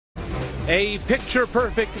A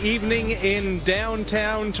picture-perfect evening in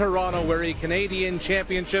downtown Toronto where a Canadian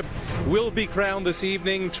championship will be crowned this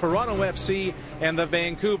evening. Toronto FC and the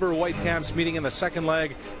Vancouver Whitecaps meeting in the second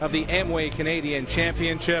leg of the Amway Canadian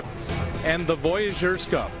Championship and the Voyageurs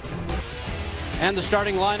Cup. And the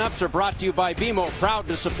starting lineups are brought to you by BMO, proud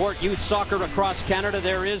to support youth soccer across Canada.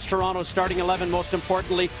 There is Toronto's starting 11, most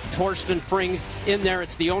importantly, Torsten Frings in there.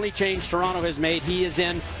 It's the only change Toronto has made. He is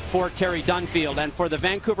in for Terry Dunfield. And for the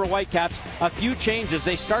Vancouver Whitecaps, a few changes.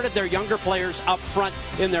 They started their younger players up front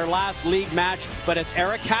in their last league match, but it's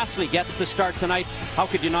Eckersley gets the start tonight. How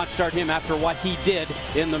could you not start him after what he did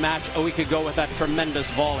in the match a week ago with that tremendous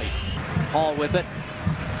volley? Hall with it.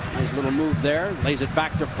 Nice little move there. Lays it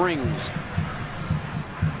back to Frings.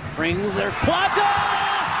 Frings, there's Plata!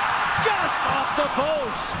 Just off the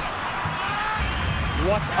post!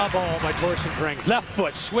 What a ball by Torsten Frings. Left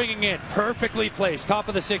foot, swinging in, perfectly placed. Top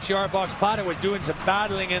of the 6-yard box. Plata was doing some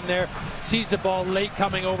battling in there. Sees the ball late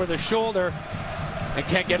coming over the shoulder and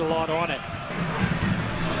can't get a lot on it.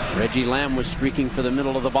 Reggie Lambe was streaking for the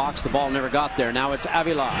middle of the box. The ball never got there. Now it's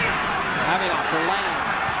Avila. Avila for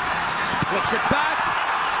Lambe. Flicks it back.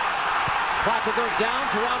 Plata goes down.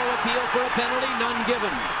 Toronto appeal for a penalty. None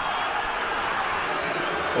given.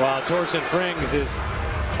 Well, Torsten Frings is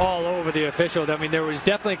all over the official. I mean, there was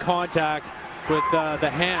definitely contact with the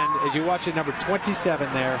hand. As you watch it, number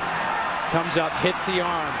 27 there. Comes up, hits the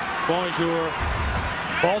arm. Bonjour.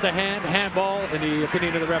 Ball to hand, handball, in the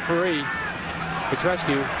opinion of the referee.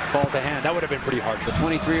 Petrescu, ball to hand. That would have been pretty hard. The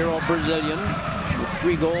 23-year-old Brazilian with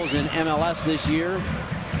 3 goals in MLS this year,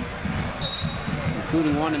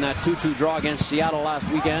 including one in that 2-2 draw against Seattle last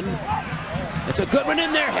weekend. It's a good one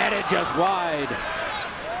in there, headed just wide.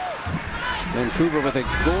 Vancouver with a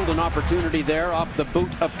golden opportunity there off the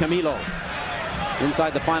boot of Camilo.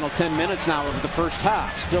 Inside the final 10 minutes now of the first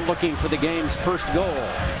half. Still looking for the game's first goal.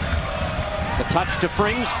 The touch to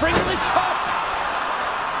Frings. Frings the shot!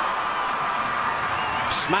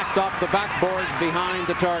 Smacked off the backboards behind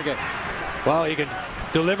the target. Well, you can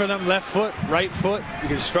deliver them left foot, right foot. You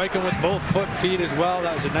can strike them with both foot and feet as well.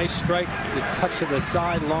 That was a nice strike. Just touch to the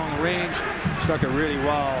side, long range. Struck it really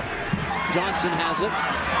well. Johnson has it.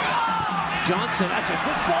 Johnson, that's a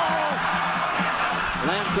good ball.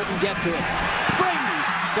 Lambe couldn't get to it. Frings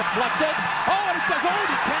deflected. Oh, and it's the goal.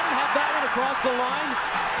 Did Cann have that one across the line?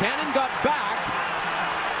 Cannon got back.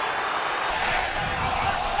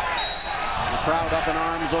 The crowd up in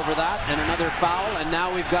arms over that, and another foul, and now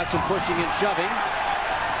we've got some pushing and shoving.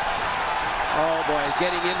 Oh boy, he's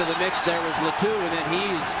getting into the mix. There was Le Toux, and then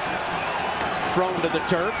he's thrown to the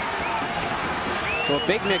turf. So a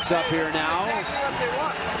big mix up here now.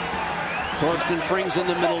 Torsten Frings in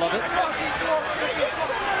the middle of it.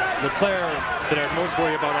 The player that I'm most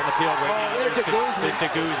worried about on the field right now is de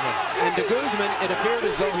Guzman. And de Guzman, it appeared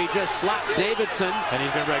as though he just slapped Davidson. And he's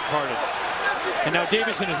been red carded. And now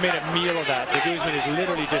Davidson has made a meal of that. De Guzman has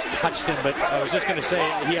literally just touched him, but I was just going to say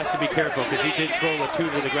he has to be careful because he did throw Le Toux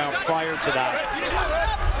to the ground prior to that.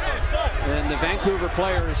 And the Vancouver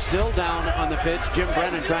player is still down on the pitch. Jim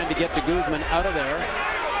Brennan trying to get de Guzman out of there.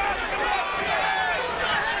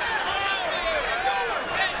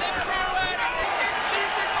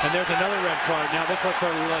 And there's another red card. Now this one for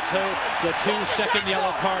Le Toux, second yellow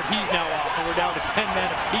card. He's now off, and we're down to 10 men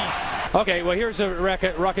apiece. Okay, well here's a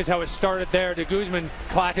ruckus how it started there. De Guzman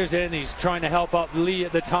clatters in. He's trying to help out Lee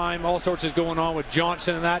at the time. All sorts is going on with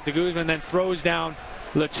Johnson and that. De Guzman then throws down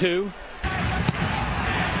Le Toux.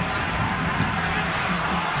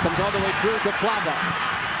 Comes all the way through to Plata.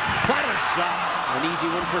 Plata's shot. An easy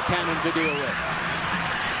one for Cannon to deal with.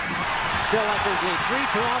 Still Eckersley. 3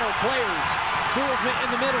 Toronto players. Soolsma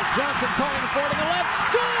in the middle. Johnson calling for to the left.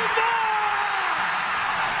 Silva!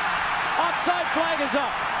 Offside flag is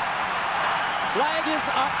up. Flag is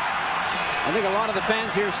up. I think a lot of the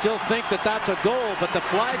fans here still think that that's a goal, but the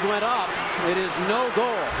flag went up. It is no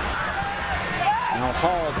goal. Now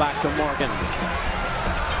Hall back to Morgan.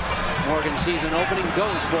 Morgan sees an opening,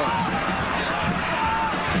 goes for it.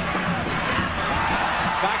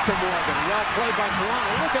 Back to Morgan. Well played by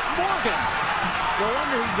Toronto. Look at Morgan. No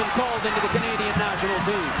wonder he's been called into the Canadian national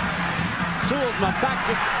team. Soolsma back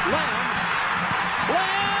to Lambe.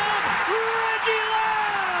 Lambe! Reggie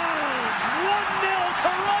Lambe! 1-0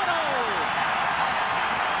 Toronto!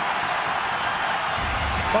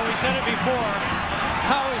 Well, we said it before.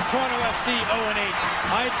 How is Toronto FC 0-8?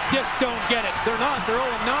 I just don't get it. They're not. They're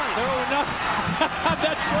 0-9. They're 0-9.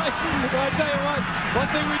 That's right. Well, I tell you what. One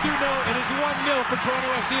thing we do know, it is 1-0 for Toronto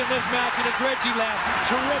FC in this match, and it's Reggie Lambe.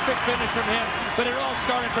 Terrific finish from him, but it all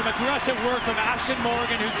started from aggressive work from Ashtone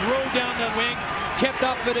Morgan, who drove down the wing, kept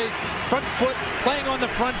up with a front foot, playing on the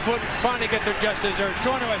front foot, finally get their just desserts.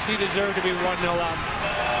 Toronto FC deserved to be 1-0 up.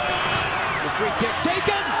 The free kick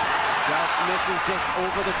taken! Just misses just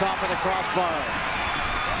over the top of the crossbar.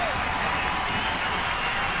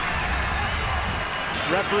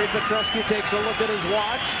 Referee Petrescu takes a look at his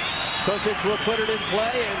watch. Kocic will put it in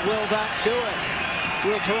play, and will that do it?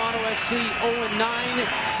 Will Toronto FC 0-9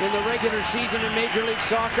 in the regular season in Major League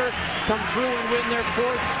Soccer come through and win their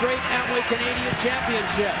 4th straight Amway Canadian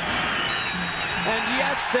Championship? And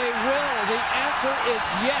yes, they will. The answer is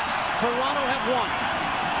yes. Toronto have won.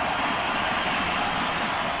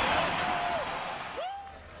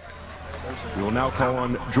 We will now call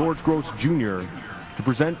on George Gross Jr. to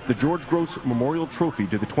present the George Gross Memorial Trophy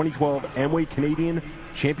to the 2012 Amway Canadian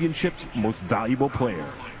Championship's Most Valuable Player.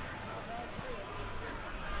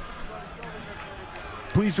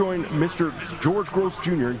 Please join Mr. George Gross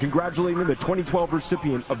Jr. in congratulating the 2012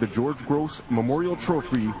 recipient of the George Gross Memorial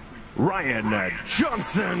Trophy, Ryan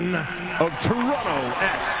Johnson of Toronto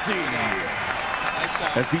FC,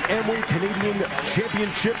 as the Amway Canadian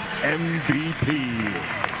Championship MVP.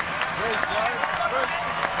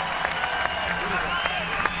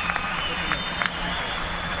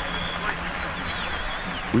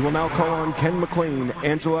 We will now call on Ken McLean,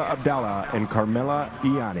 Angela Abdallah, and Carmela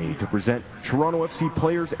Iani to present Toronto FC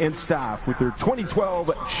players and staff with their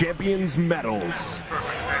 2012 Champions Medals.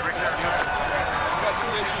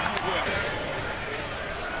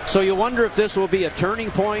 So you wonder if this will be a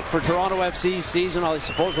turning point for Toronto FC's season. I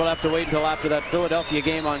suppose we'll have to wait until after that Philadelphia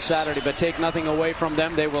game on Saturday, but take nothing away from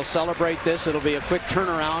them. They will celebrate this. It'll be a quick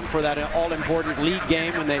turnaround for that all-important league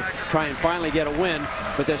game when they try and finally get a win.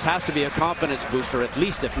 But this has to be a confidence booster, at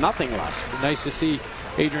least, if nothing less. Nice to see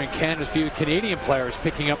Adrian Cann and a few Canadian players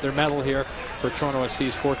picking up their medal here for Toronto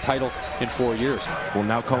FC's 4th title in 4 years. We'll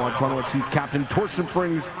now call on Toronto FC's captain Torsten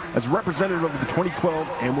Frings as representative of the 2012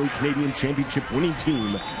 Amway Canadian Championship winning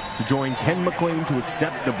team to join Ken McLean to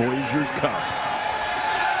accept the Voyageurs Cup.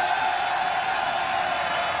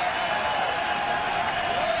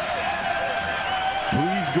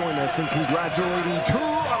 Please join us in congratulating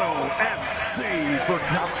Toronto FC for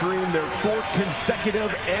capturing their 4th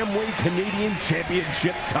consecutive Amway Canadian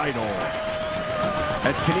Championship title.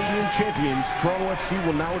 As Canadian champions, Toronto FC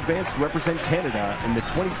will now advance to represent Canada in the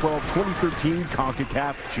 2012-2013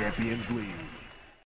 CONCACAF Champions League.